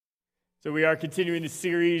So we are continuing the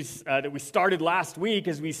series that we started last week.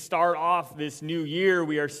 As we start off this new year,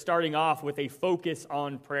 we are starting off with a focus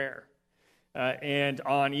on prayer and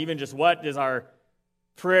on even just what does our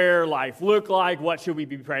prayer life look like, what should we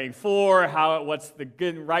be praying for, what's the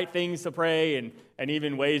good right things to pray, and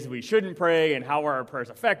even ways we shouldn't pray, and how are our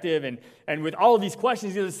prayers effective. And with all of these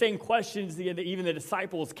questions, these are the same questions that even the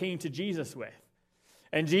disciples came to Jesus with.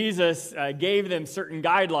 And Jesus gave them certain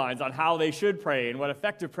guidelines on how they should pray and what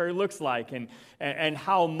effective prayer looks like and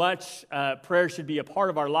how much prayer should be a part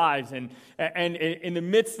of our lives. And in the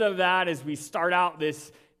midst of that, as we start out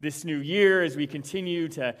this new year, as we continue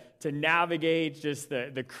to navigate just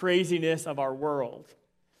the craziness of our world.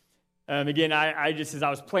 Again, I just, as I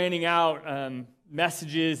was planning out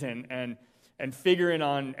messages and figuring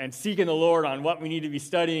on and seeking the Lord on what we need to be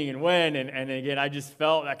studying and when. And again, I just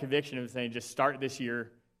felt that conviction of saying, just start this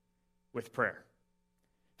year with prayer.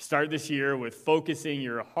 Start this year with focusing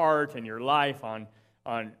your heart and your life on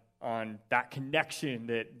that connection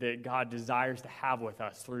that God desires to have with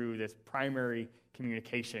us through this primary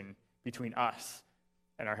communication between us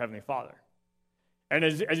and our Heavenly Father. And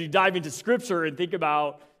as you dive into Scripture and think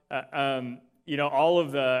about,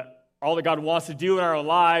 all that God wants to do in our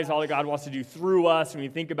lives, all that God wants to do through us, when we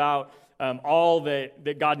think about all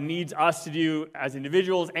that God needs us to do as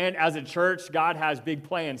individuals and as a church, God has big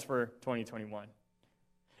plans for 2021.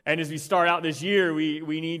 And as we start out this year,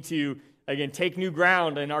 we need to, again, take new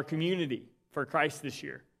ground in our community for Christ this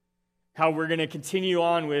year. How we're going to continue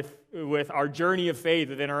on with our journey of faith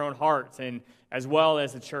within our own hearts and as well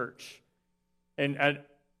as the church. And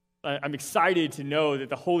I'm excited to know that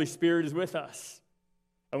the Holy Spirit is with us.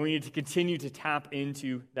 And we need to continue to tap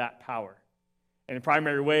into that power. And the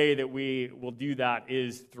primary way that we will do that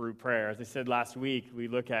is through prayer. As I said last week, we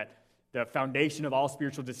look at the foundation of all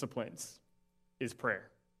spiritual disciplines is prayer.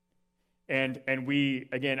 And we,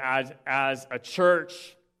 again, as a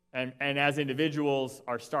church and as individuals,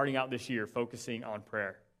 are starting out this year focusing on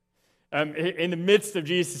prayer. In the midst of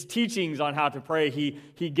Jesus' teachings on how to pray,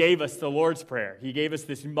 he gave us the Lord's Prayer. He gave us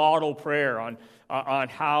this model prayer on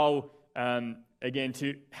how...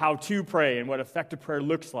 how to pray and what effective prayer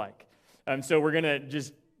looks like. So we're going to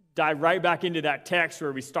just dive right back into that text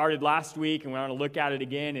where we started last week, and we want to look at it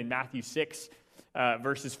again in Matthew 6,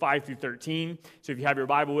 verses 5 through 13. So if you have your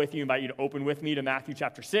Bible with you, I invite you to open with me to Matthew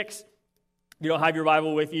chapter 6. If you don't have your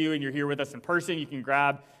Bible with you and you're here with us in person, you can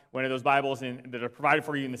grab one of those Bibles that are provided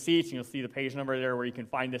for you in the seats, and you'll see the page number there where you can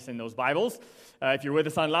find this in those Bibles. If you're with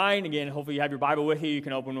us online, again, hopefully you have your Bible with you. You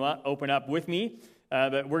can open up with me.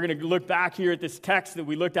 But we're going to look back here at this text that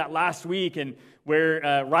we looked at last week, and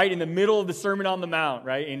we're right in the middle of the Sermon on the Mount,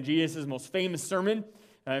 right, in Jesus' most famous sermon,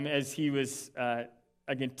 as he was,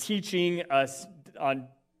 again, teaching us on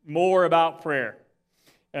more about prayer.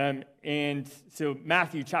 And so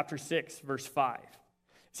Matthew chapter 6, verse 5. It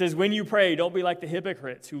says, "When you pray, don't be like the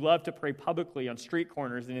hypocrites who love to pray publicly on street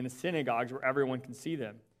corners and in the synagogues where everyone can see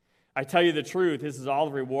them. I tell you the truth, this is all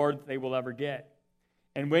the reward that they will ever get.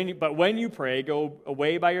 But when you pray, go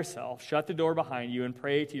away by yourself, shut the door behind you, and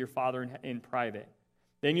pray to your Father in private.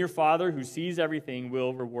 Then your Father, who sees everything,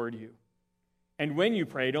 will reward you. And when you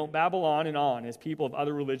pray, don't babble on and on, as people of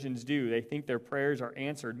other religions do. They think their prayers are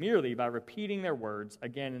answered merely by repeating their words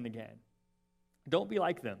again and again. Don't be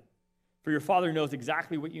like them, for your Father knows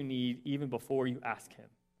exactly what you need even before you ask Him.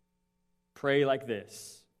 Pray like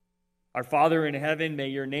this: Our Father in heaven, may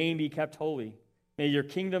your name be kept holy. May your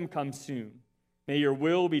kingdom come soon. May your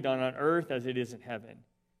will be done on earth as it is in heaven.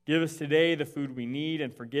 Give us today the food we need,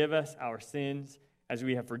 and forgive us our sins as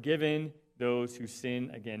we have forgiven those who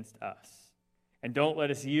sin against us. And don't let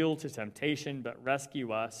us yield to temptation, but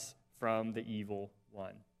rescue us from the evil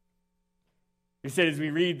one." We said as we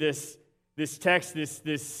read this text,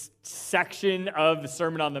 this section of the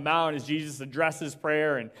Sermon on the Mount, as Jesus addresses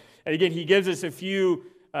prayer, and again, he gives us a few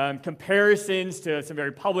comparisons to some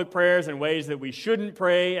very public prayers and ways that we shouldn't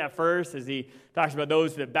pray at first, as he talks about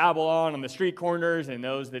those that babble on the street corners and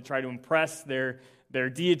those that try to impress their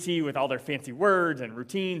deity with all their fancy words and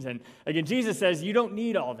routines. And again, Jesus says, you don't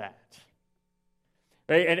need all that.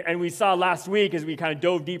 Right? And we saw last week, as we kind of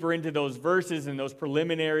dove deeper into those verses and those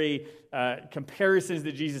preliminary comparisons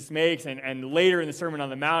that Jesus makes, and later in the Sermon on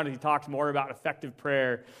the Mount, he talks more about effective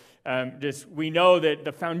prayer. We know that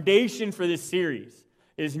the foundation for this series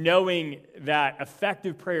is knowing that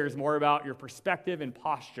effective prayer is more about your perspective and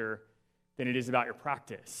posture than it is about your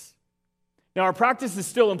practice. Now, our practice is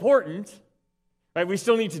still important, right? We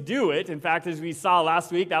still need to do it. In fact, as we saw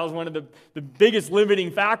last week, that was one of the biggest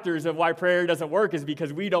limiting factors of why prayer doesn't work, is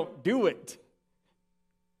because we don't do it.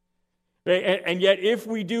 Right? And yet, if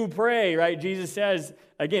we do pray, right, Jesus says,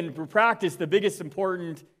 again, for practice, the biggest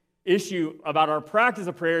important issue about our practice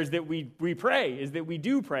of prayer is that we pray, is that we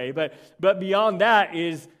do pray. But beyond that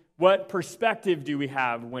is, what perspective do we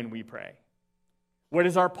have when we pray? What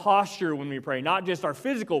is our posture when we pray? Not just our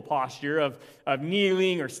physical posture of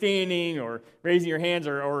kneeling or standing or raising your hands,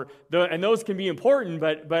 and those can be important,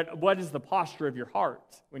 but what is the posture of your heart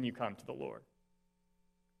when you come to the Lord?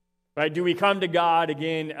 Right? Do we come to God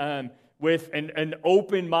again with an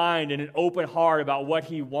open mind and an open heart about what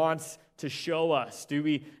He wants to show us? Do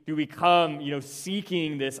we come,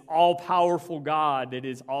 seeking this all-powerful God that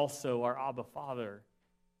is also our Abba Father?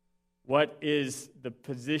 What is the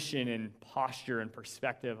position and posture and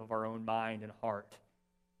perspective of our own mind and heart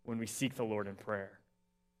when we seek the Lord in prayer?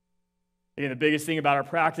 Again, the biggest thing about our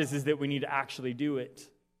practice is that we need to actually do it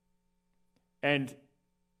and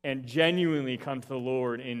genuinely come to the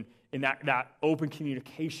Lord in that open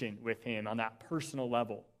communication with Him on that personal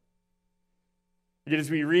level. Again, as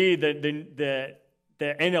we read the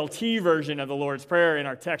NLT version of the Lord's Prayer in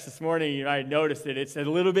our text this morning, you might notice that it's a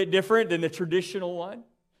little bit different than the traditional one.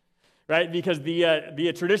 Right? Because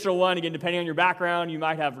the traditional one, again, depending on your background, you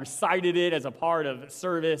might have recited it as a part of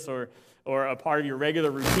service or a part of your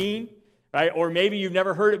regular routine, right? Or maybe you've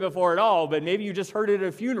never heard it before at all, but maybe you just heard it at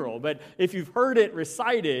a funeral. But if you've heard it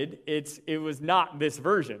recited, it was not this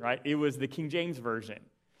version, right? It was the King James Version.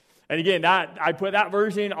 And again, I put that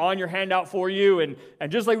version on your handout for you, and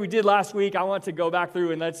just like we did last week, I want to go back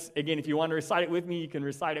through and again, if you want to recite it with me, you can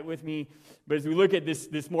recite it with me. But as we look at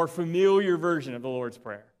this more familiar version of the Lord's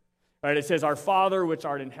Prayer, right, it says, "Our Father, which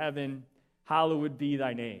art in heaven, hallowed be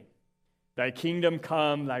thy name. Thy kingdom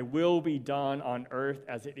come, thy will be done on earth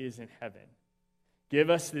as it is in heaven. Give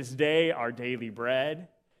us this day our daily bread,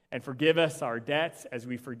 and forgive us our debts as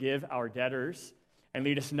we forgive our debtors. And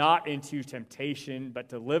lead us not into temptation, but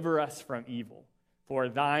deliver us from evil. For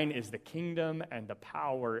thine is the kingdom and the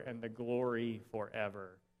power and the glory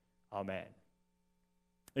forever. Amen."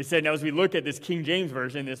 They said, now as we look at this King James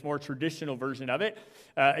Version, this more traditional version of it,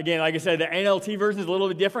 again, like I said, the NLT version is a little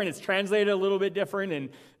bit different. It's translated a little bit different,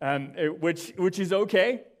 and which is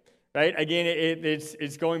okay, right? Again,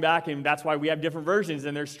 it's going back, and that's why we have different versions,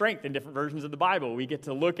 and there's strength in different versions of the Bible. We get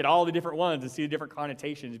to look at all the different ones and see the different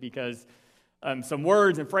connotations because some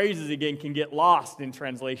words and phrases, again, can get lost in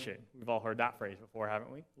translation. We've all heard that phrase before,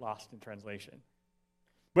 haven't we? Lost in translation.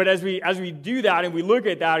 But as we do that and we look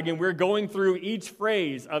at that, again, we're going through each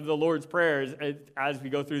phrase of the Lord's Prayers as we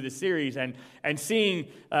go through this series and seeing,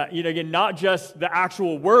 again, not just the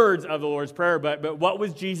actual words of the Lord's Prayer, but what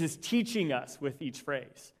was Jesus teaching us with each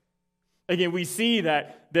phrase. Again, we see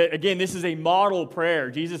that again, this is a model prayer.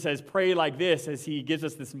 Jesus says, pray like this as He gives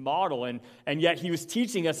us this model, and yet He was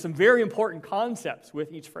teaching us some very important concepts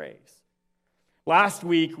with each phrase. Last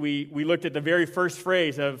week, we looked at the very first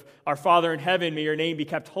phrase of, "Our Father in heaven, may your name be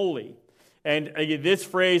kept holy." And again, this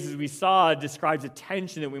phrase, as we saw, describes a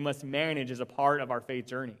tension that we must manage as a part of our faith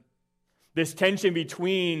journey. This tension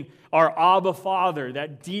between our Abba Father,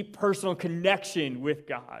 that deep personal connection with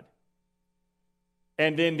God.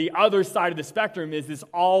 And then the other side of the spectrum is this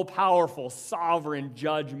all-powerful, sovereign,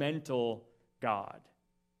 judgmental God.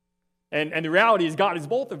 And the reality is God is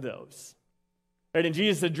both of those. Right? And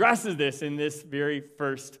Jesus addresses this in this very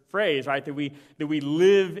first phrase, right? That we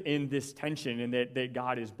live in this tension and that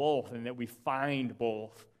God is both and that we find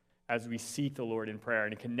both as we seek the Lord in prayer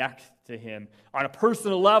and connect to Him on a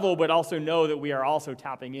personal level, but also know that we are also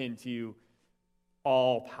tapping into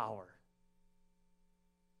all power.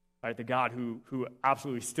 Right? The God who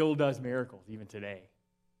absolutely still does miracles even today.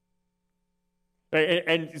 Right?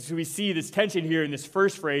 And so we see this tension here in this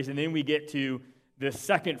first phrase, and then we get to the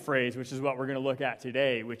second phrase, which is what we're going to look at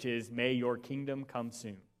today, which is, "May your kingdom come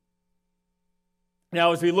soon."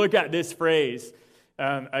 Now, as we look at this phrase,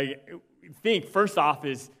 I think first off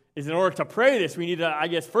is in order to pray this, we need to, I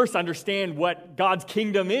guess, first understand what God's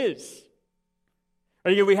kingdom is.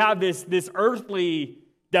 Again, we have this earthly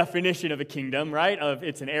definition of a kingdom, right? Of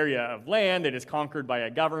it's an area of land that is conquered by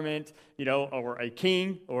a government, or a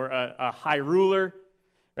king or a high ruler.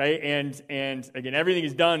 Right, and again, everything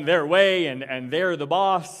is done their way, and they're the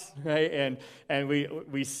boss, right? And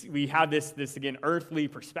we have this again earthly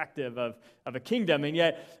perspective of a kingdom, and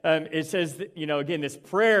yet it says that, again, this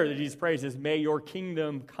prayer that Jesus prays is, "May your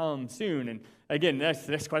kingdom come soon." And again, the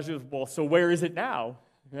next question is, well, so where is it now,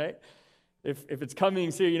 right? If it's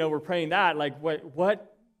coming soon, we're praying that. Like,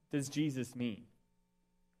 what does Jesus mean?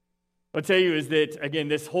 I'll tell you is that, again,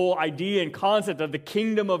 this whole idea and concept of the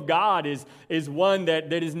kingdom of God is one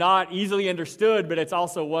that is not easily understood, but it's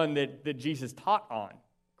also one that Jesus taught on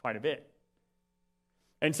quite a bit.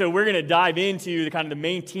 And so we're going to dive into the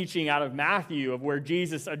main teaching out of Matthew of where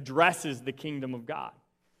Jesus addresses the kingdom of God.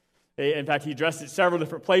 In fact, he addressed it several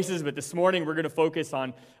different places, but this morning we're going to focus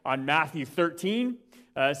on Matthew 13.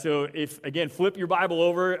 So if, again, flip your Bible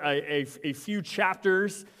over a few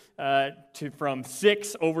chapters from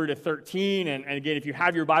 6 over to 13. And again, if you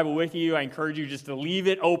have your Bible with you, I encourage you just to leave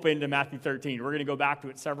it open to Matthew 13. We're going to go back to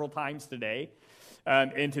it several times today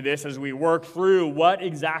into this as we work through what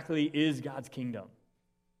exactly is God's kingdom,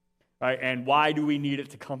 right? And why do we need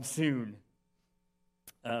it to come soon?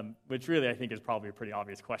 Which really I think is probably a pretty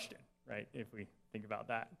obvious question, right? If we think about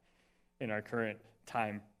that in our current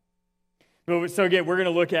time. So again, we're going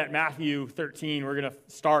to look at Matthew 13. We're going to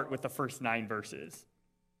start with the first 9 verses.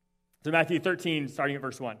 So Matthew 13, starting at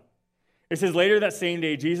verse 1. It says, "Later that same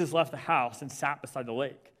day, Jesus left the house and sat beside the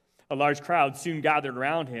lake. A large crowd soon gathered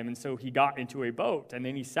around him, and so he got into a boat, and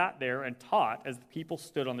then he sat there and taught as the people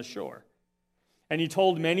stood on the shore. And he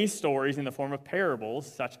told many stories in the form of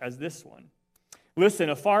parables, such as this one. Listen,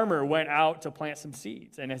 a farmer went out to plant some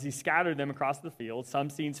seeds, and as he scattered them across the field, some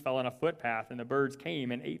seeds fell on a footpath, and the birds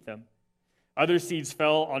came and ate them. Other seeds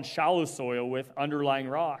fell on shallow soil with underlying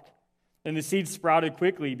rock, and the seeds sprouted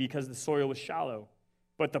quickly because the soil was shallow.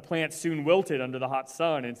 But the plants soon wilted under the hot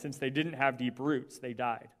sun, and since they didn't have deep roots, they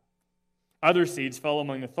died. Other seeds fell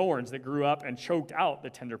among the thorns that grew up and choked out the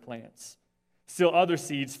tender plants. Still other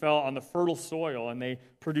seeds fell on the fertile soil, and they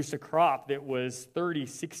produced a crop that was 30,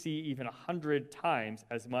 60, even 100 times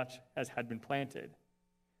as much as had been planted.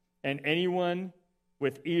 And anyone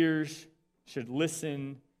with ears should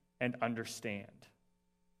listen and understand."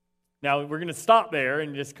 Now, we're going to stop there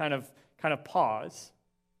and just kind of pause.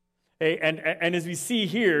 And as we see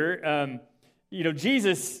here,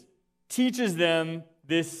 Jesus teaches them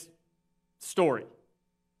this story.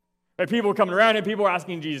 Right? People are coming around him, people are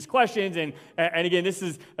asking Jesus questions, and again, this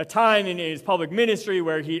is a time in his public ministry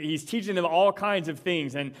where he's teaching them all kinds of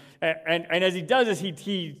things, and as he does this,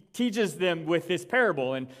 he teaches them with this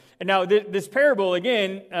parable, and now this parable,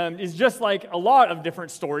 again, is just like a lot of different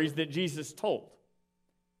stories that Jesus told.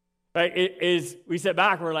 Right? We sit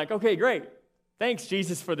back and we're like, okay, great, thanks,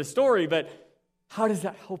 Jesus, for the story, but how does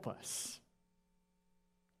that help us?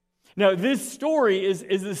 Now, this story is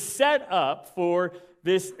a setup for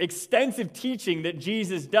this extensive teaching that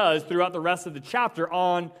Jesus does throughout the rest of the chapter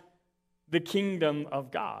on the kingdom of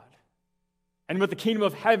God and what the kingdom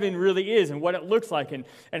of heaven really is and what it looks like and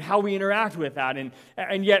how we interact with that.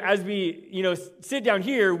 And yet, as we sit down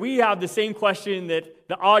here, we have the same question that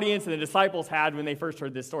the audience and the disciples had when they first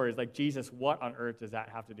heard this story. It's like, Jesus, what on earth does that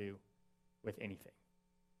have to do with anything?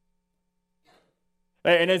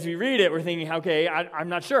 And as we read it, we're thinking, okay, I'm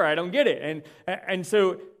not sure, I don't get it. And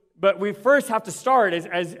so, but we first have to start,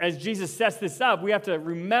 as Jesus sets this up, we have to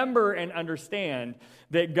remember and understand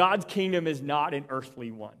that God's kingdom is not an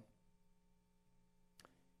earthly one.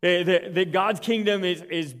 That God's kingdom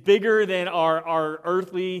is bigger than our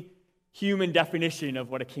earthly human definition of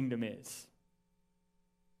what a kingdom is.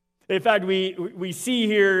 In fact, we see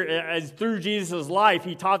here, as through Jesus' life,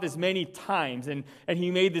 he taught this many times, and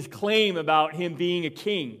he made this claim about him being a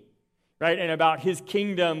king, right? And about his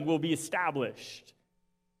kingdom will be established.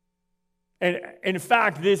 And in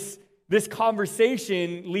fact, this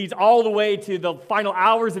conversation leads all the way to the final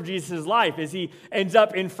hours of Jesus' life as he ends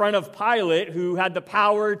up in front of Pilate, who had the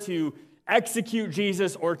power to execute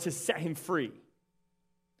Jesus or to set him free.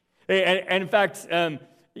 And in fact,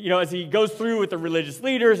 as he goes through with the religious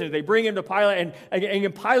leaders and they bring him to Pilate,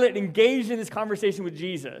 and Pilate engaged in this conversation with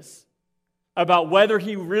Jesus about whether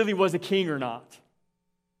he really was a king or not.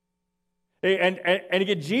 And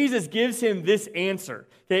again, Jesus gives him this answer.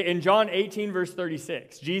 Okay, in John 18, verse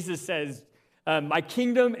 36, Jesus says, "My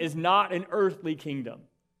kingdom is not an earthly kingdom.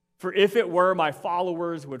 For if it were, my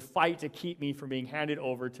followers would fight to keep me from being handed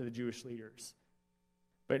over to the Jewish leaders.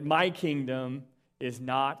 But my kingdom is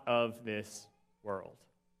not of this world."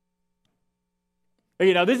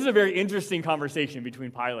 Okay, now this is a very interesting conversation between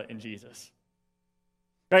Pilate and Jesus.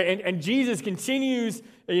 Right? And Jesus continues,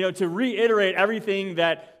 to reiterate everything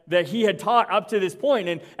that he had taught up to this point,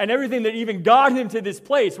 and everything that even got him to this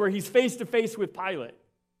place where he's face to face with Pilate.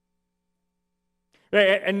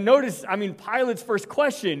 Right? And notice, Pilate's first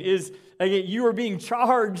question is, again, you are being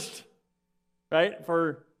charged, right,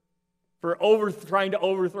 for trying to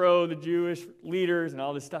overthrow the Jewish leaders and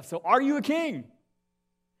all this stuff. So, are you a king?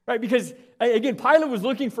 Right, because, again, Pilate was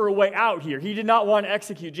looking for a way out here. He did not want to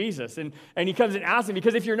execute Jesus. And he comes and asks him,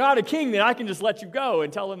 because if you're not a king, then I can just let you go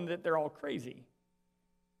and tell them that they're all crazy.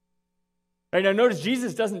 Right, now notice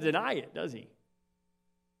Jesus doesn't deny it, does he?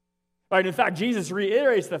 Right, in fact, Jesus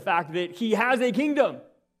reiterates the fact that he has a kingdom.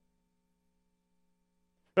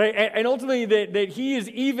 Right, and ultimately that he is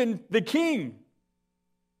even the king.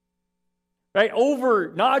 right?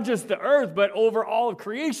 Over not just the earth, but over all of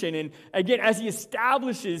creation. And again, as he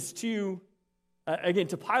establishes to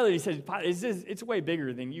Pilate, he says, it's way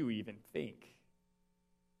bigger than you even think.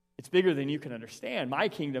 It's bigger than you can understand. My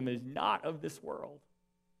kingdom is not of this world.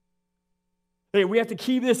 We have to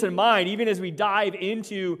keep this in mind, even as we dive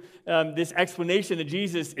into this explanation that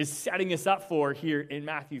Jesus is setting us up for here in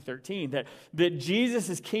Matthew 13, that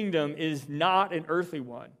Jesus' kingdom is not an earthly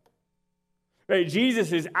one. Right?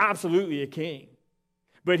 Jesus is absolutely a king,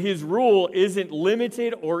 but his rule isn't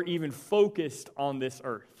limited or even focused on this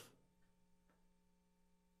earth.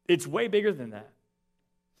 It's way bigger than that,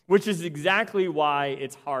 which is exactly why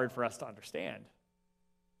it's hard for us to understand.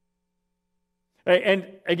 And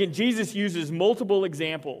again, Jesus uses multiple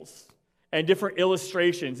examples and different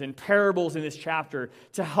illustrations and parables in this chapter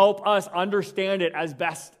to help us understand it as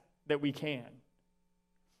best that we can.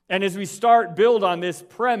 And as we build on this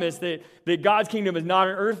premise that God's kingdom is not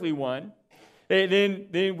an earthly one, then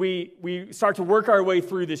we start to work our way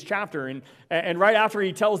through this chapter. And right after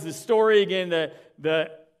he tells this story, again,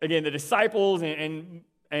 the disciples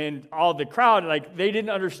and all the crowd, like, they didn't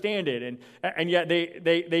understand it. And yet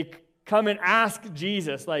they come and ask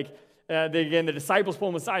Jesus, the disciples pull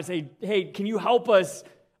him aside and say, hey, can you help us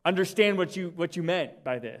understand what you meant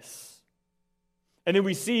by this? And then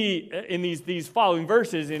we see in these following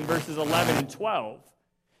verses, in verses 11 and 12,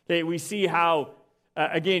 we see how,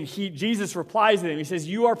 Jesus replies to them. He says,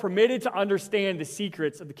 you are permitted to understand the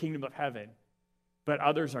secrets of the kingdom of heaven, but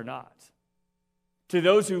others are not. To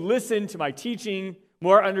those who listen to my teaching,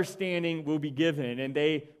 more understanding will be given, and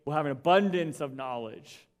they will have an abundance of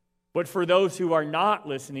knowledge. But for those who are not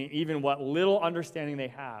listening, even what little understanding they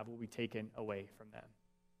have will be taken away from them.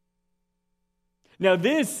 Now,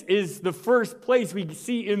 this is the first place we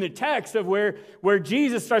see in the text of where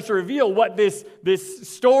Jesus starts to reveal what this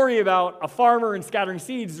story about a farmer and scattering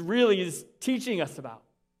seeds really is teaching us about.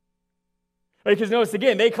 Right? Because notice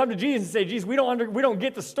again, they come to Jesus and say, Jesus, we don't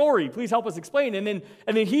get the story. Please help us explain. And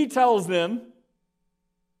then he tells them,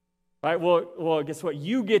 right, well, guess what?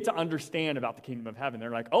 You get to understand about the kingdom of heaven.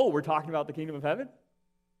 They're like, oh, we're talking about the kingdom of heaven?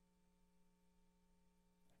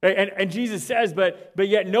 Right? And Jesus says, but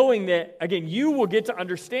yet knowing that, again, you will get to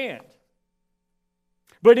understand.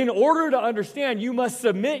 But in order to understand, you must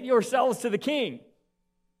submit yourselves to the king.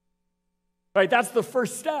 Right? That's the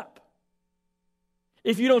first step.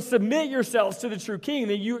 If you don't submit yourselves to the true king,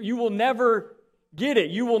 then you will never get it.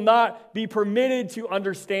 You will not be permitted to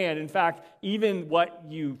understand. In fact, even what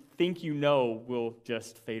you think you know will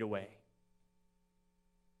just fade away.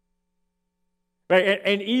 Right?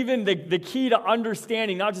 And even the key to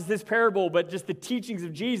understanding, not just this parable, but just the teachings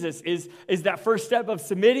of Jesus, is that first step of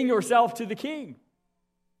submitting yourself to the king.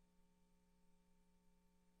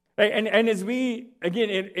 Right? And as we, again,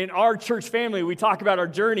 in our church family, we talk about our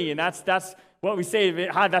journey, and that's what we say,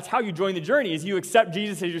 that's how you join the journey, is you accept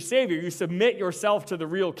Jesus as your Savior. You submit yourself to the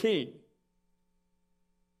real king.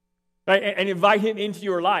 Right? And invite him into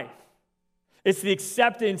your life. It's the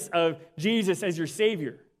acceptance of Jesus as your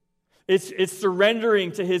Savior. It's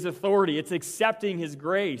surrendering to his authority. It's accepting his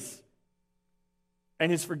grace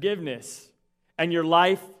and his forgiveness. And your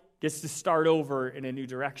life gets to start over in a new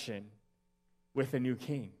direction with a new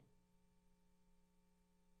king.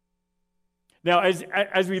 Now,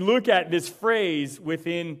 as we look at this phrase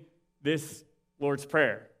within this Lord's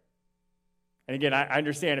Prayer, and again, I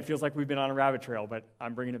understand it feels like we've been on a rabbit trail, but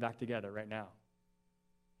I'm bringing it back together right now.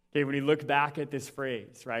 Okay, when you look back at this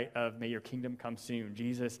phrase, right, of may your kingdom come soon,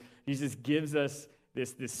 Jesus gives us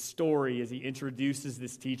this story as he introduces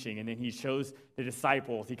this teaching, and then he shows the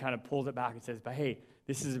disciples, he kind of pulls it back and says, but hey,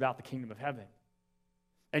 this is about the kingdom of heaven.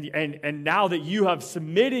 And now that you have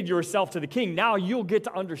submitted yourself to the king, now you'll get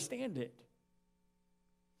to understand it.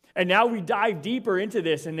 And now we dive deeper into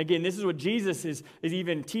this, and again, this is what Jesus is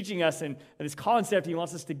even teaching us, and this concept he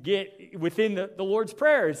wants us to get within the Lord's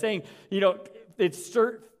Prayer. He's saying,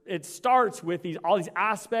 it starts with all these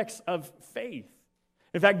aspects of faith.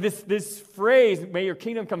 In fact, this phrase, may your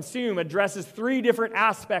kingdom come soon, addresses 3 different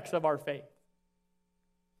aspects of our faith.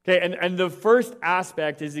 Okay, and the first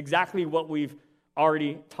aspect is exactly what we've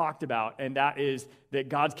already talked about, and that is that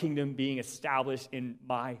God's kingdom being established in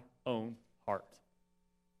my own heart.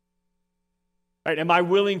 Right? Am I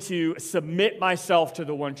willing to submit myself to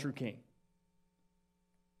the one true king?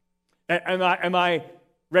 Am I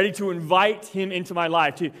ready to invite him into my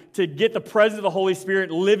life, to get the presence of the Holy Spirit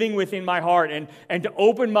living within my heart, and to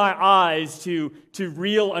open my eyes to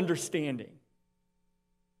real understanding?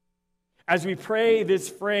 As we pray this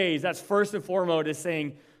phrase, that's first and foremost is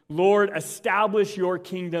saying, Lord, establish your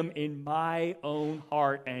kingdom in my own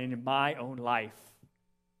heart and in my own life.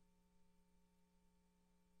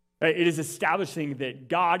 Right? It is establishing that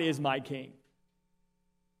God is my king.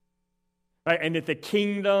 Right? And that the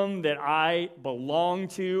kingdom that I belong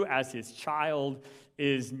to as his child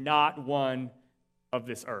is not one of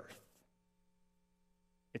this earth.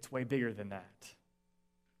 It's way bigger than that.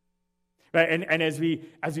 Right? And as we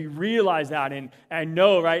realize that and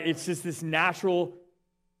know, right, it's just this natural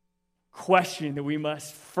question that we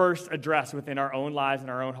must first address within our own lives and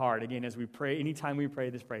our own heart. Again, as we pray, anytime we pray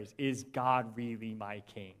this praise, is God really my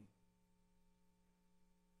king?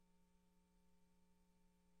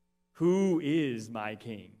 Who is my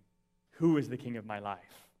king? Who is the king of my life?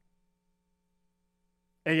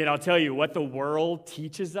 Again, I'll tell you, what the world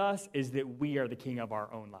teaches us is that we are the king of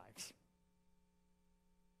our own lives.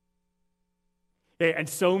 Okay, and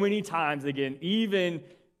so many times, again, even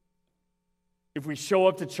if we show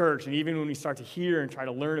up to church and even when we start to hear and try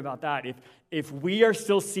to learn about that, if we are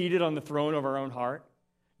still seated on the throne of our own heart,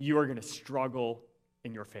 you are going to struggle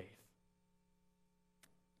in your faith.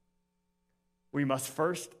 We must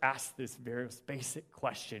first ask this very basic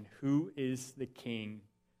question: who is the king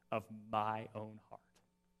of my own heart?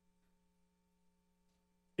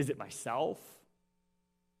 Is it myself?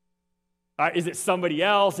 Is it somebody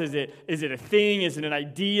else? Is it a thing? Is it an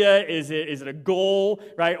idea? Is it a goal?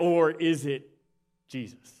 Right? Or is it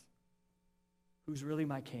Jesus? Who's really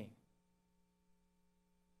my king?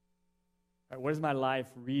 Right, what is my life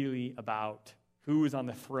really about? Who is on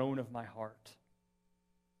the throne of my heart?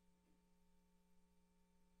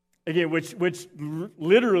 Again, which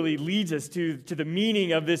literally leads us to the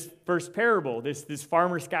meaning of this first parable, this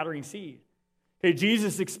farmer scattering seed. Okay,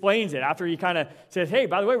 Jesus explains it after he kind of says, hey,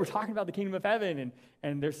 by the way, we're talking about the kingdom of heaven,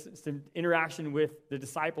 and there's some interaction with the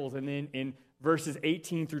disciples. And then in verses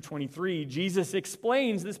 18 through 23, Jesus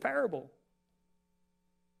explains this parable.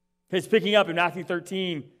 It's picking up in Matthew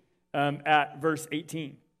 13 at verse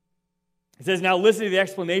 18. It says, now listen to the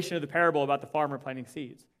explanation of the parable about the farmer planting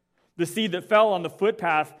seeds. The seed that fell on the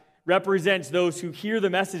footpath represents those who hear the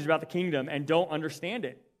message about the kingdom and don't understand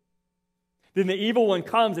it. Then the evil one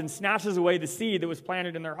comes and snatches away the seed that was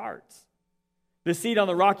planted in their hearts. The seed on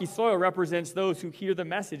the rocky soil represents those who hear the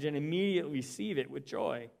message and immediately receive it with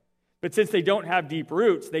joy. But since they don't have deep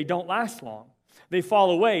roots, they don't last long. They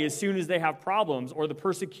fall away as soon as they have problems or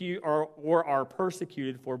are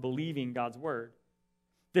persecuted for believing God's word.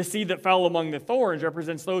 The seed that fell among the thorns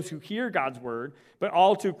represents those who hear God's word, but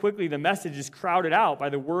all too quickly the message is crowded out by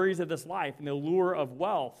the worries of this life and the lure of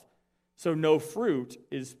wealth, so no fruit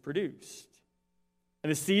is produced. And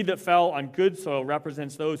the seed that fell on good soil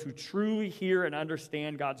represents those who truly hear and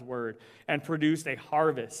understand God's word and produce a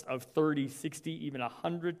harvest of 30, 60, even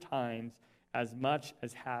 100 times as much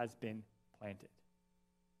as has been planted.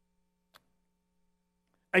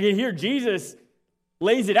 Again, here Jesus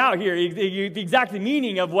lays it out here, the exact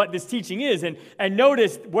meaning of what this teaching is. And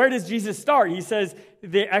notice, where does Jesus start? He says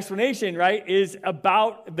the explanation, right, is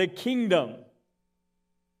about the kingdom.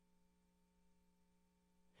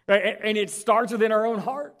 Right? And it starts within our own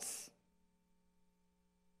hearts.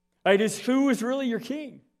 Right? It's who is really your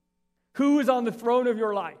king? Who is on the throne of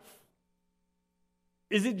your life?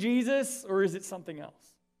 Is it Jesus or is it something else?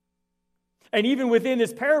 And even within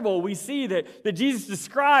this parable, we see that Jesus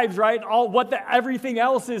describes, right, what everything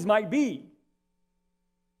else might be.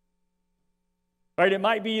 Right? It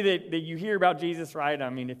might be that you hear about Jesus, right? I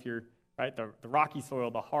mean, if you're, right, the rocky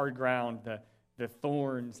soil, the hard ground, the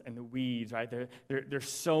thorns and the weeds, right? There's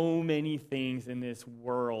so many things in this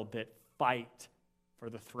world that fight for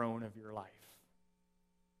the throne of your life.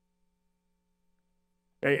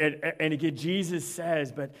 And again, Jesus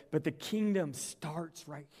says, but the kingdom starts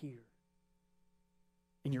right here.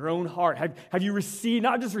 In your own heart. Have you received,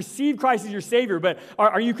 not just received Christ as your Savior, but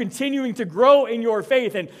are you continuing to grow in your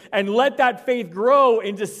faith and let that faith grow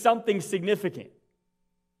into something significant?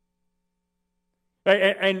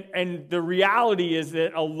 Right? And the reality is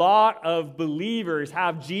that a lot of believers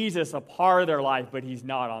have Jesus a part of their life, but he's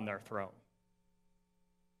not on their throne.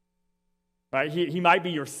 Right? He might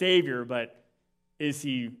be your Savior, but is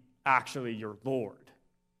he actually your Lord?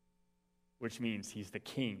 Which means he's the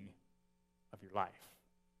king of your life.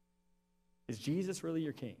 Is Jesus really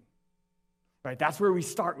your king? Right? That's where we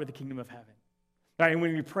start with the kingdom of heaven. Right? And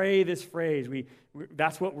when we pray this phrase,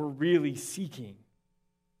 that's what we're really seeking.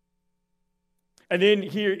 And then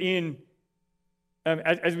here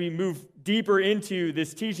as we move deeper into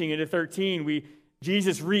this teaching, into 13,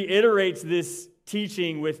 Jesus reiterates this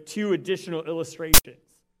teaching with two additional illustrations.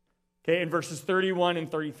 Okay, in verses 31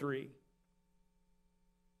 and 33.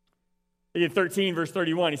 In 13, verse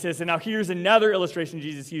 31, he says, and now here's another illustration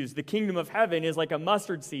Jesus used. The kingdom of heaven is like a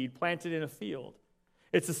mustard seed planted in a field.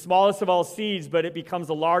 It's the smallest of all seeds, but it becomes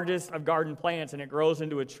the largest of garden plants, and it grows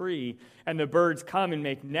into a tree, and the birds come and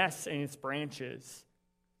make nests in its branches.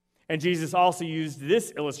 And Jesus also used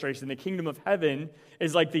this illustration. The kingdom of heaven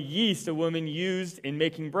is like the yeast a woman used in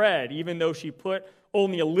making bread. Even though she put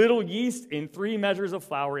only a little yeast in 3 measures of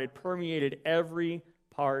flour, it permeated every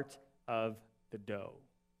part of the dough.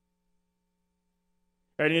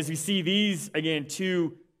 Right, and as we see these, again,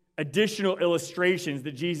 2 additional illustrations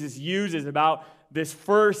that Jesus uses about this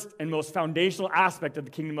first and most foundational aspect of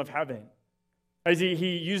the kingdom of heaven. As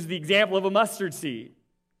he used the example of a mustard seed,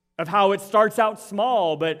 of how it starts out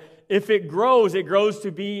small, but if it grows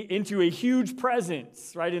to be into a huge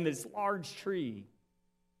presence, right, in this large tree.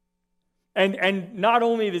 And not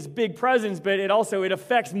only this big presence, but it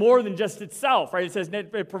affects more than just itself, right? It says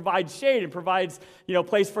it provides shade and provides,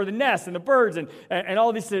 place for the nests and the birds and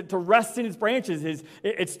all this to rest in its branches.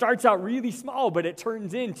 It starts out really small, but it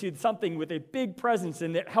turns into something with a big presence,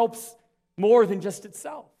 and it helps more than just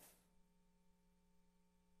itself.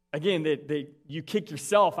 Again, that you kick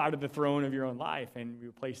yourself out of the throne of your own life and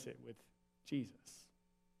replace it with Jesus.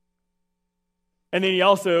 And then he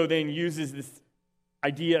also uses this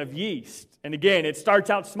idea of yeast. And again, it starts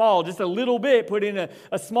out small, just a little bit, put in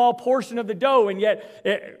a small portion of the dough, and yet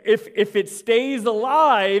if it stays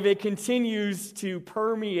alive, it continues to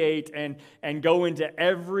permeate and go into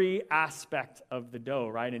every aspect of the dough,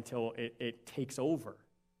 right, until it takes over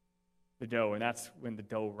the dough, and that's when the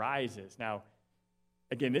dough rises. Now,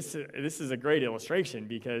 again, this is a great illustration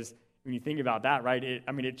because when you think about that, right,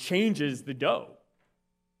 it changes the dough.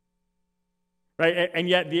 Right? And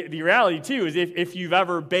yet the reality, too, is if you've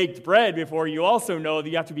ever baked bread before, you also know that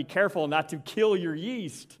you have to be careful not to kill your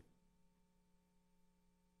yeast.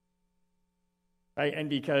 Right? And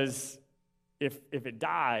because if it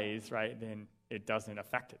dies, right, then it doesn't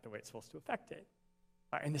affect it the way it's supposed to affect it.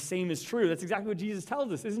 Right? And the same is true. That's exactly what Jesus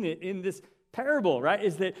tells us, isn't it, in this parable, right?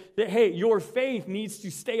 Is that hey, your faith needs to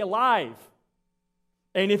stay alive.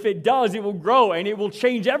 And if it does, it will grow and it will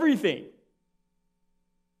change everything.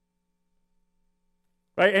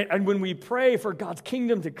 Right? And when we pray for God's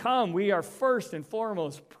kingdom to come, we are first and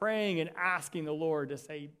foremost praying and asking the Lord to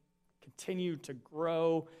say, continue to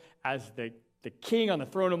grow as the king on the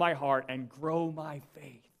throne of my heart and grow my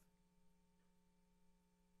faith.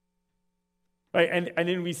 Right? And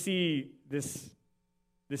then we see this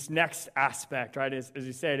next aspect, right? As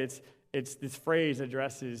you said, it's this phrase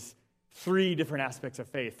addresses 3 different aspects of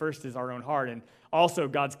faith. First is our own heart, and also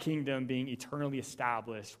God's kingdom being eternally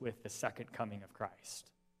established with the second coming of Christ.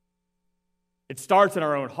 It starts in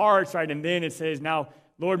our own hearts, right? And then it says, now,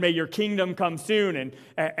 Lord, may your kingdom come soon.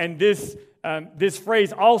 And this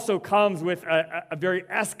phrase also comes with a very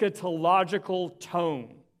eschatological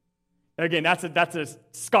tone. Again, that's a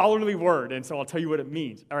scholarly word, and so I'll tell you what it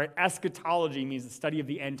means. All right, eschatology means the study of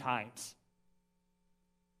the end times.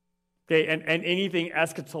 Okay, and anything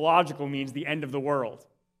eschatological means the end of the world,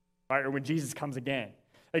 right, or when Jesus comes again.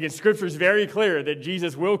 Again, Scripture is very clear that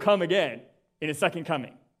Jesus will come again in his second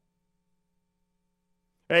coming.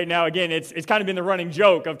 Right, now, again, it's kind of been the running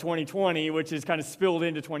joke of 2020, which is kind of spilled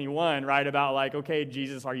into 21, right, about like, okay,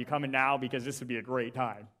 Jesus, are you coming now? Because this would be a great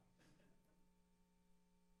time.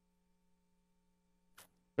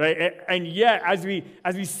 Right? And yet, as we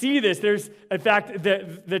see this, there's, in fact,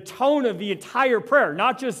 the tone of the entire prayer,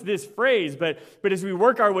 not just this phrase, but as we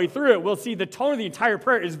work our way through it, we'll see the tone of the entire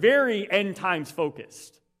prayer is very end times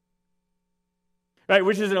focused. Right?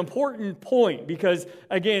 Which is an important point because,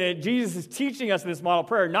 again, Jesus is teaching us in this model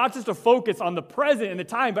prayer not just to focus on the present and the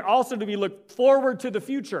time, but also to be look forward to the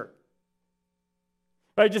future.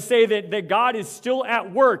 Right? Just say that God is still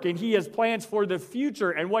at work and he has plans for the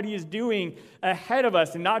future and what he is doing ahead of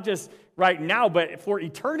us, and not just right now, but for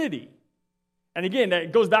eternity. And again,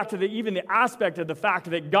 that goes back to even the aspect of the fact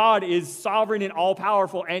that God is sovereign and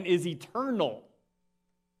all-powerful and is eternal.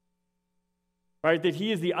 Right? That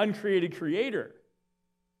he is the uncreated creator.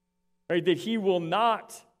 Right? That he will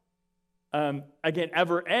not, again,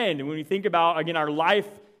 ever end. And when we think about, again, our life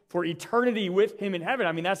for eternity with him in heaven,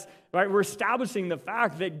 I mean, that's, right, we're establishing the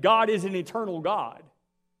fact that God is an eternal God.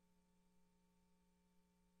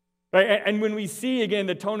 Right? And when we see, again,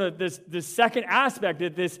 the tone of this second aspect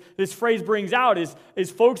that this phrase brings out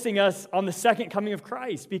is focusing us on the second coming of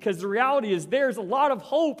Christ. Because the reality is there's a lot of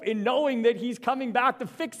hope in knowing that he's coming back to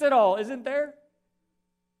fix it all, isn't there?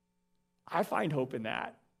 I find hope in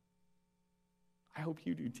that. I hope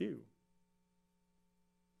you do too.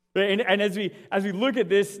 And as we look at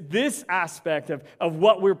this aspect of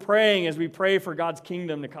what we're praying as we pray for God's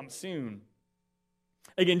kingdom to come soon,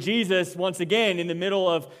 Again, Jesus, once again, in the middle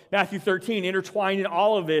of Matthew 13, intertwined in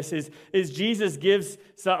all of this, is Jesus gives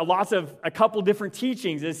a couple different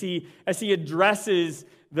teachings as he addresses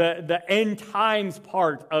the end times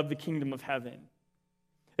part of the kingdom of heaven.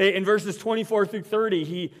 In verses 24 through 30,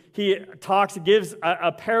 he gives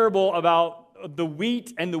a parable about the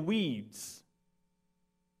wheat and the weeds.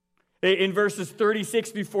 In verses 36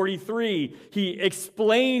 through 43, he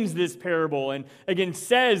explains this parable and again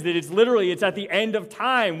says that it's at the end of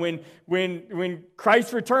time when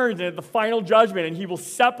Christ returns and at the final judgment, and he will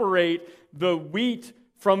separate the wheat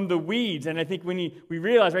from the weeds. And I think when we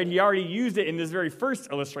realize, right, he already used it in this very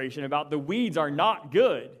first illustration about the weeds are not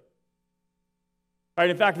good. Right?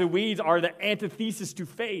 In fact, the weeds are the antithesis to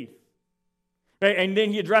faith. Right? And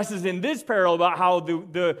then he addresses in this parable about how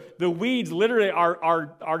the weeds literally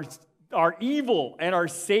are evil and are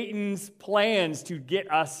Satan's plans to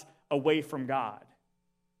get us away from God.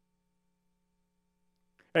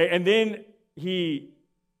 Right? And then he,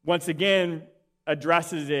 once again,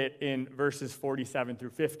 addresses it in verses 47 through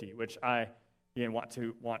 50, which I, again, want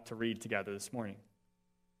to read together this morning.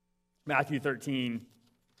 Matthew 13,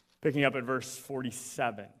 picking up at verse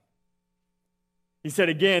 47. He said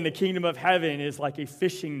again, the kingdom of heaven is like a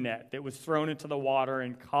fishing net that was thrown into the water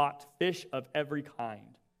and caught fish of every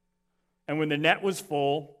kind. And when the net was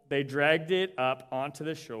full, they dragged it up onto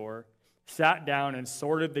the shore, sat down and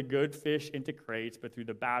sorted the good fish into crates, but threw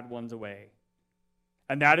the bad ones away.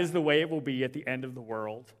 And that is the way it will be at the end of the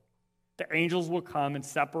world. The angels will come and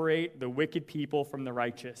separate the wicked people from the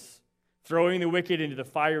righteous, throwing the wicked into the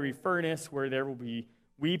fiery furnace where there will be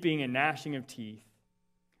weeping and gnashing of teeth.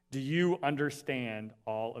 Do you understand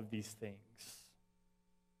all of these things?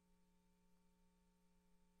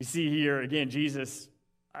 You see here, again, Jesus,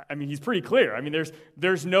 he's pretty clear.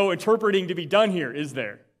 There's no interpreting to be done here, is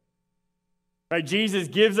there? Right? Jesus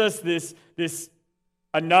gives us this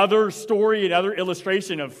another story, another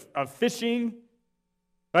illustration of fishing,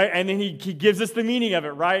 right? And then he gives us the meaning of it,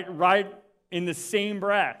 right in the same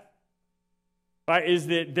breath. Right? Is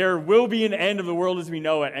that there will be an end of the world as we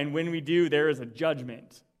know it, and when we do, there is a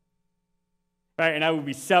judgment. Right? And I will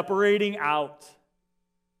be separating out,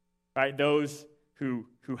 right, those who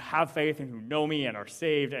have faith and who know me and are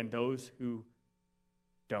saved, and those who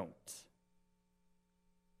don't.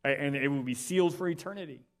 Right? And it will be sealed for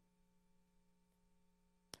eternity.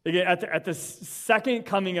 Again, at the second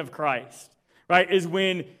coming of Christ, right, is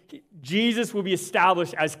when Jesus will be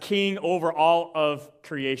established as king over all of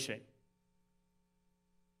creation.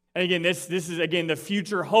 And again, this is, again, the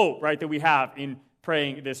future hope, right, that we have in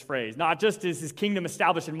praying this phrase. Not just is his kingdom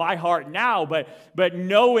established in my heart now, but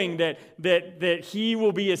knowing that he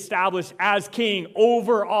will be established as king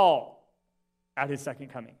over all at his second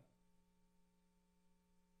coming.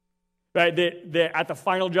 Right, that at the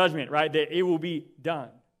final judgment, right, that it will be done.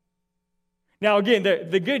 Now, again,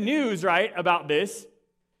 the good news, right, about this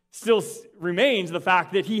still remains the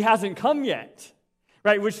fact that he hasn't come yet,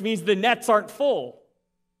 right, which means the nets aren't full.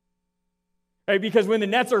 Right, because when the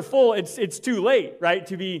nets are full, it's too late, right,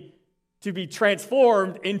 to be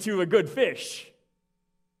transformed into a good fish.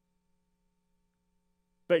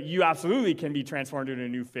 But you absolutely can be transformed into a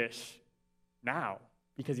new fish now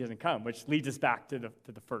because he hasn't come, which leads us back to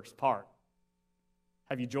the first part.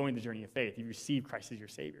 Have you joined the journey of faith? Have you received Christ as your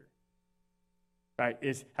Savior? Right?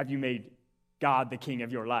 Have you made God the king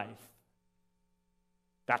of your life?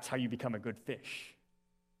 That's how you become a good fish.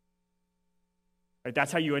 Right?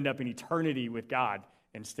 That's how you end up in eternity with God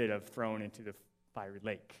instead of thrown into the fiery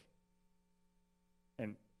lake.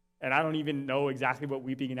 And I don't even know exactly what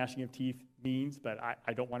weeping and gnashing of teeth means, but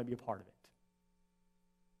I don't want to be a part of it.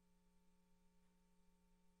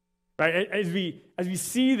 Right? As we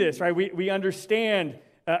see this, right, we understand,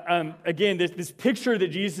 again, this picture that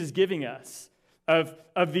Jesus is giving us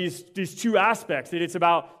of these two aspects, that it's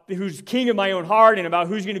about who's king of my own heart and about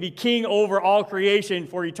who's going to be king over all creation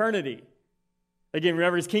for eternity. Again,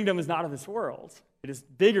 remember, his kingdom is not of this world. It is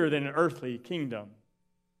bigger than an earthly kingdom.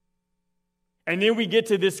 And then we get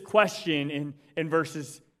to this question in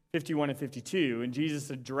verses 51 and 52, and Jesus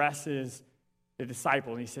addresses the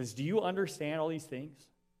disciple, and he says, do you understand all these things?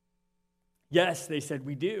 Yes, they said,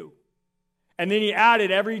 we do. And then he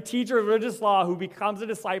added, every teacher of religious law who becomes a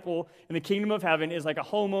disciple in the kingdom of heaven is like a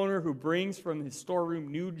homeowner who brings from his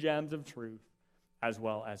storeroom new gems of truth as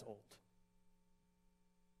well as old.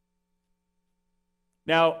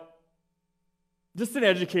 Now, just an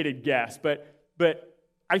educated guess, but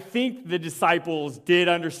I think the disciples did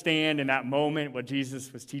understand in that moment what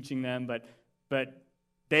Jesus was teaching them, but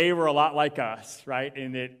they were a lot like us, right,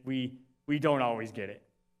 in that we don't always get it.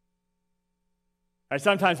 Right?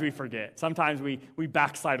 Sometimes we forget. Sometimes we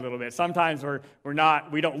backslide a little bit. Sometimes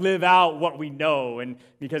we don't live out what we know. And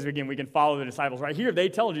because, again, we can follow the disciples. Right here, they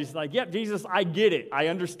tell Jesus, like, yep, Jesus, I get it. I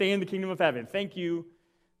understand the kingdom of heaven. Thank you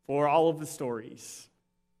for all of the stories.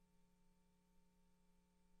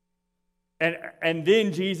 And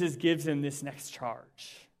then Jesus gives him this next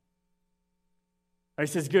charge. He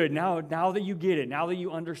says, good, now that you get it, now that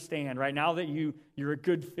you understand, right, now that you're a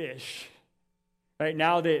good fish, right,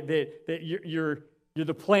 now that you're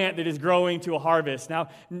the plant that is growing to a harvest, now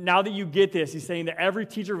that you get this, he's saying that every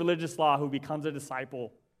teacher of religious law who becomes a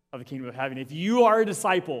disciple of the kingdom of heaven, if you are a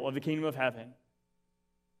disciple of the kingdom of heaven,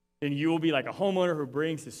 then you will be like a homeowner who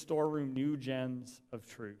brings his storeroom new gems of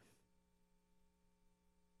truth.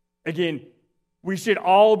 Again, we should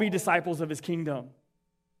all be disciples of his kingdom.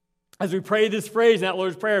 As we pray this phrase in that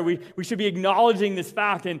Lord's Prayer, we should be acknowledging this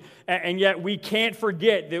fact, and yet we can't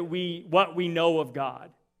forget that what we know of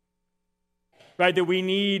God. Right? That we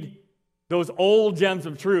need those old gems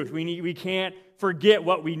of truth. We can't forget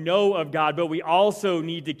what we know of God, but we also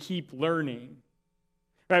need to keep learning.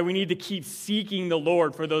 Right? We need to keep seeking the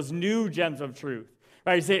Lord for those new gems of truth.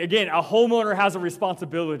 Right? You say, again, a homeowner has a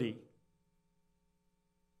responsibility.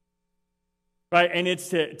 Right? And it's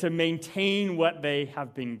to maintain what they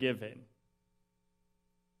have been given.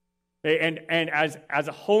 Okay? And as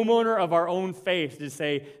a homeowner of our own faith, to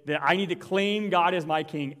say that I need to claim God as my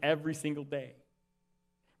king every single day.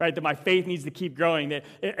 Right? That my faith needs to keep growing. That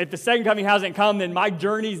if the second coming hasn't come, then my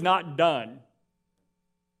journey's not done.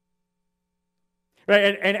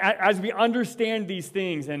 Right? And as we understand these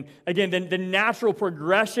things, and again, the natural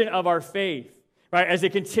progression of our faith, right, as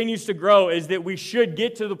it continues to grow, is that we should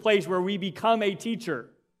get to the place where we become a teacher.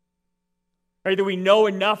 Right? That we know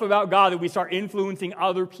enough about God that we start influencing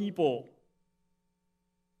other people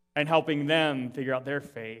and helping them figure out their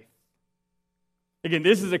faith. Again,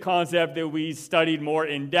 this is a concept that we studied more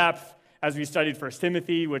in depth as we studied 1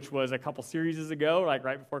 Timothy, which was a couple series ago, like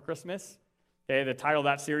right before Christmas. Okay, the title of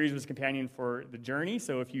that series was Companion for the Journey.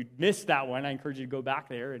 So if you missed that one, I encourage you to go back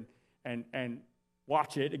there and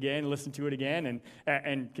watch it again, listen to it again,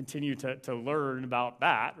 and continue to learn about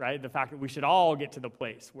that, right? The fact that we should all get to the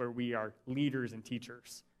place where we are leaders and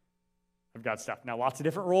teachers of God's stuff. Now, lots of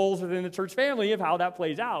different roles within the church family of how that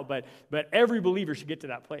plays out, but every believer should get to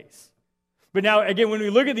that place. But now, again, when we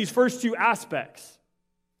look at these first two aspects,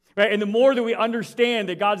 right, and the more that we understand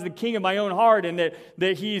that God's the king of my own heart and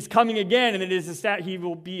that he's coming again and that he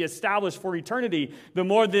will be established for eternity, the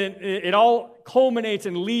more that it all culminates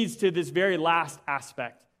and leads to this very last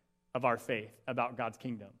aspect of our faith about God's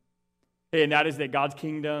kingdom. And that is that God's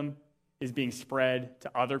kingdom is being spread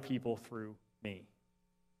to other people through me.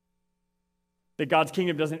 That God's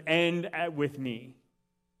kingdom doesn't end with me.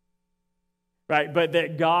 Right, but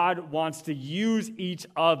that God wants to use each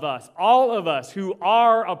of us, all of us who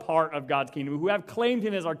are a part of God's kingdom, who have claimed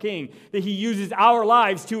him as our king, that he uses our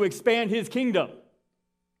lives to expand his kingdom.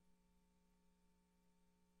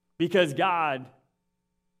 Because God,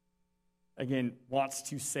 again, wants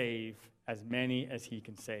to save as many as he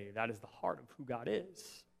can save. That is the heart of who God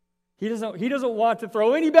is. He doesn't want to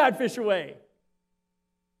throw any bad fish away.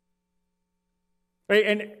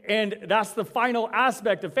 Right? And that's the final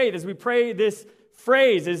aspect of faith as we pray this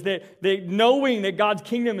phrase, is that knowing that God's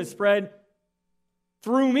kingdom is spread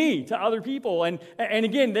through me to other people. And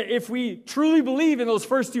again, that if we truly believe in those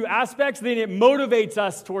first two aspects, then it motivates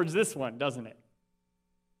us towards this one, doesn't it?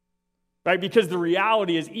 Right? Because the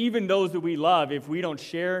reality is, even those that we love, if we don't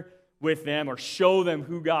share with them or show them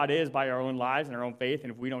who God is by our own lives and our own faith,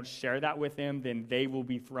 and if we don't share that with them, then they will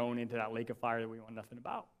be thrown into that lake of fire that we want nothing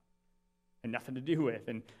about and nothing to do with.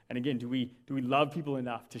 And again, do we love people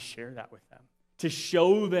enough to share that with them, to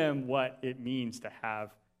show them what it means to have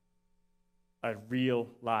a real,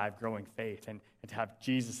 live, growing faith, and to have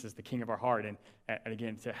Jesus as the king of our heart, and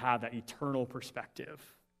again, to have that eternal perspective.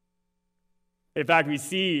 In fact, we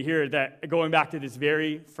see here that going back to this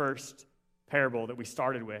very first parable that we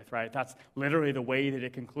started with, right? That's literally the way that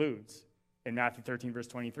it concludes in Matthew 13, verse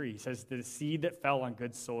 23. He says, the seed that fell on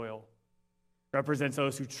good soil represents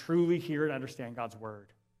those who truly hear and understand God's word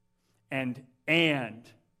and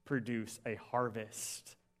produce a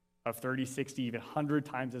harvest of 30, 60, even 100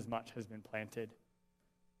 times as much has been planted.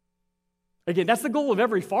 Again, that's the goal of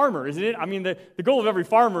every farmer, isn't it? I mean, the goal of every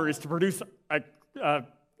farmer is to produce a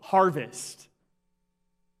harvest.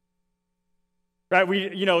 Right?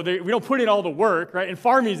 We don't put in all the work, right? And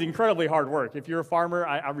farming is incredibly hard work. If you're a farmer,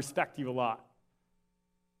 I respect you a lot.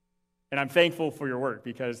 And I'm thankful for your work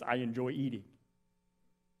because I enjoy eating.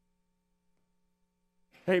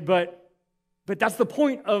 Hey, but that's the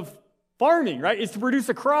point of farming, right? Is to produce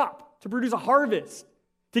a crop, to produce a harvest,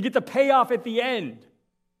 to get the payoff at the end.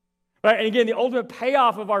 Right? And again, the ultimate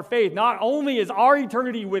payoff of our faith not only is our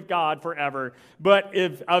eternity with God forever, but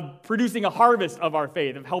of producing a harvest of our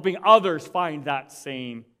faith, of helping others find that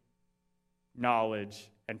same knowledge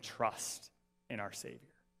and trust in our Savior.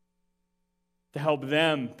 To help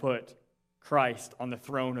them put Christ on the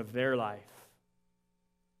throne of their life.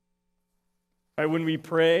 Right? When we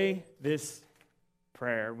pray this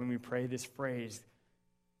prayer, when we pray this phrase,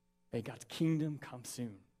 may God's kingdom come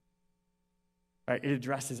soon. Right? It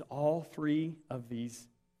addresses all three of these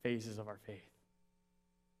phases of our faith.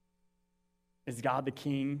 Is God the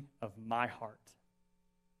king of my heart?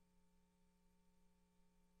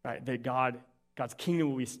 Right? That God's kingdom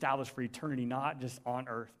will be established for eternity, not just on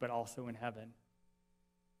earth, but also in heaven.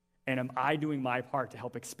 And am I doing my part to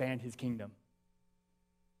help expand his kingdom?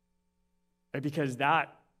 Right? Because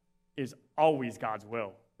that is always God's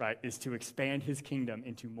will, right? Is to expand his kingdom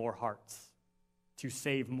into more hearts, to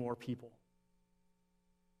save more people.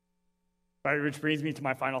 Right, which brings me to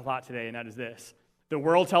my final thought today, and that is this. The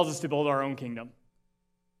world tells us to build our own kingdom,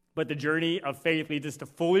 but the journey of faith leads us to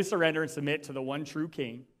fully surrender and submit to the one true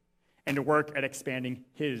king and to work at expanding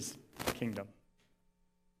his kingdom.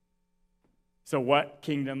 So what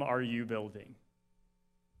kingdom are you building?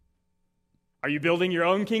 Are you building your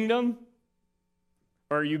own kingdom,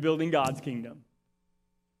 or are you building God's kingdom?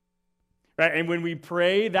 Right? And when we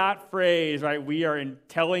pray that phrase, right, we are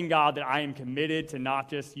telling God that I am committed to not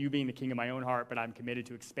just you being the king of my own heart, but I'm committed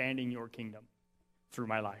to expanding your kingdom through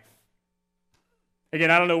my life. Again,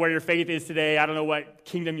 I don't know where your faith is today. I don't know what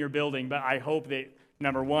kingdom you're building, but I hope that,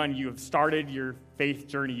 number one, you have started your faith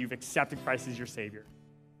journey. You've accepted Christ as your Savior.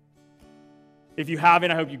 If you haven't,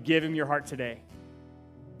 I hope you give him your heart today.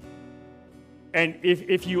 And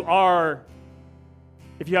if you have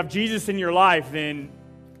Jesus in your life, then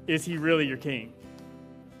is he really your king?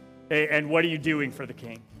 And what are you doing for the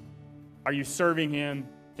king? Are you serving him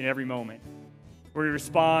in every moment? We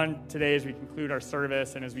respond today as we conclude our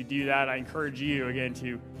service, and as we do that, I encourage you again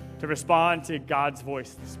to respond to God's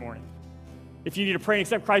voice this morning. If you need to pray and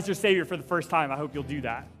accept Christ your Savior for the first time, I hope you'll do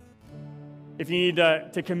that. If you need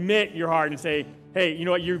to commit your heart and say, hey, you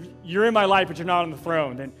know what, you're in my life, but you're not on the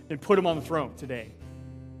throne, then put him on the throne today.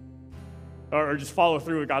 Or just follow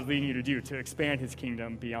through what God's leading you to do to expand his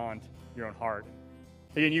kingdom beyond your own heart.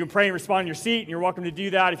 Again, you can pray and respond in your seat, and you're welcome to do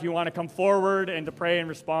that. If you want to come forward and to pray and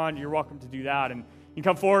respond, you're welcome to do that. And you can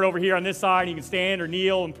come forward over here on this side, and you can stand or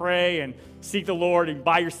kneel and pray and seek the Lord and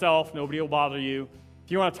by yourself. Nobody will bother you.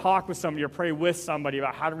 If you want to talk with somebody or pray with somebody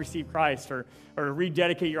about how to receive Christ or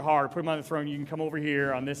rededicate your heart or put him on the throne, you can come over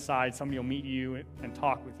here on this side. Somebody will meet you and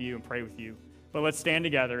talk with you and pray with you. But let's stand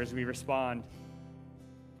together as we respond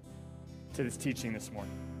to this teaching this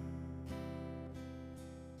morning.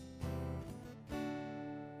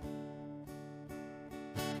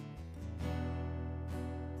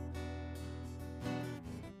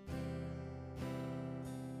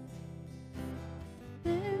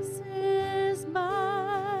 This is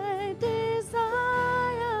my desire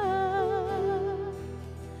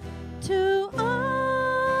to honor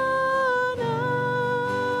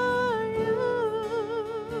you,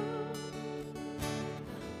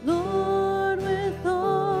 Lord, with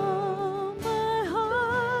all my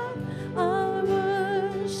heart I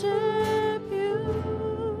worship you.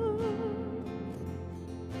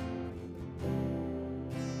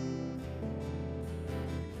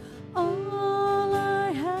 All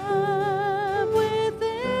I have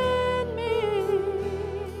within me,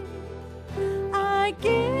 I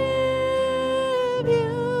give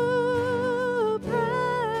you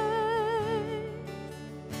praise.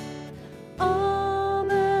 All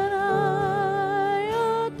that I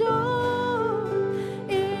adore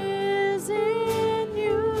is in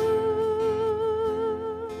you.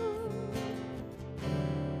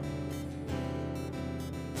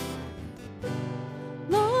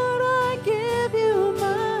 Lord, I give you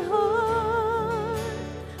my heart,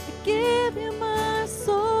 I give you my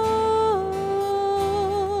soul.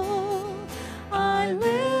 I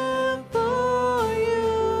live for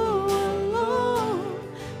you alone.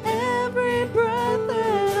 Every breath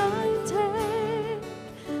that I take,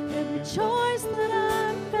 every choice that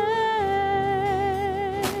I make,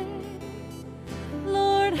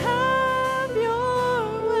 Lord, have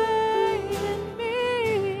your way in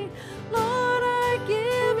me. Lord, I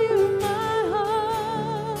give you my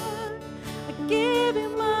heart, I give you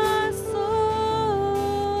my soul.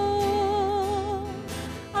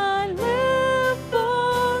 I live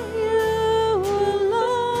for you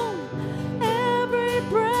alone. Every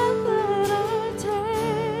breath that I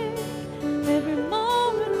take, every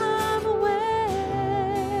moment I'm awake,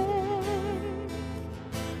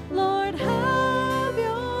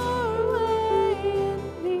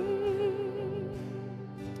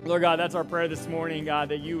 Lord God, that's our prayer this morning, God,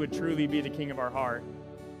 that you would truly be the king of our heart.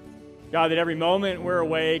 God, that every moment we're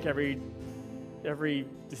awake, every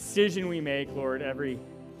decision we make, Lord, every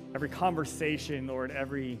conversation, Lord,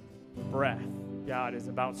 every breath, God, is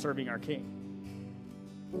about serving our King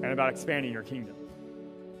and about expanding your kingdom.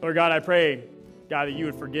 Lord God, I pray, God, that you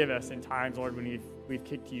would forgive us in times, Lord, when we've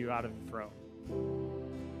kicked you out of the throne.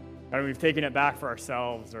 God, we've taken it back for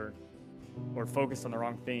ourselves or focused on the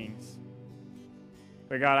wrong things.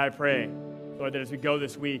 But God, I pray, Lord, that as we go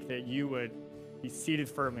this week, that you would be seated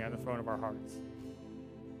firmly on the throne of our hearts.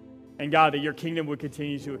 And God, that your kingdom would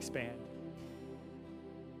continue to expand.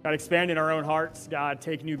 God, expand in our own hearts. God,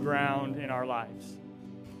 take new ground in our lives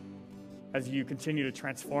as you continue to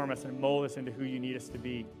transform us and mold us into who you need us to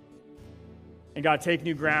be. And God, take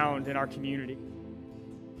new ground in our community,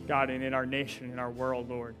 God, and in our nation, in our world,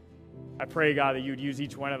 Lord. I pray, God, that you would use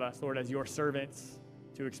each one of us, Lord, as your servants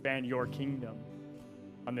to expand your kingdom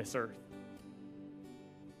on this earth.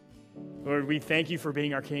 Lord, we thank you for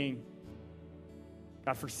being our King.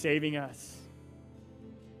 God, for saving us.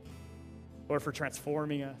 Lord, for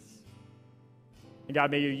transforming us. And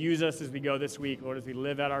God, may you use us as we go this week, Lord, as we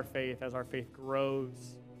live out our faith, as our faith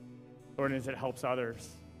grows, Lord, and as it helps others.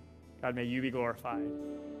 God, may you be glorified.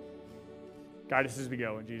 Guide us as we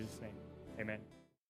go. In Jesus' name, amen.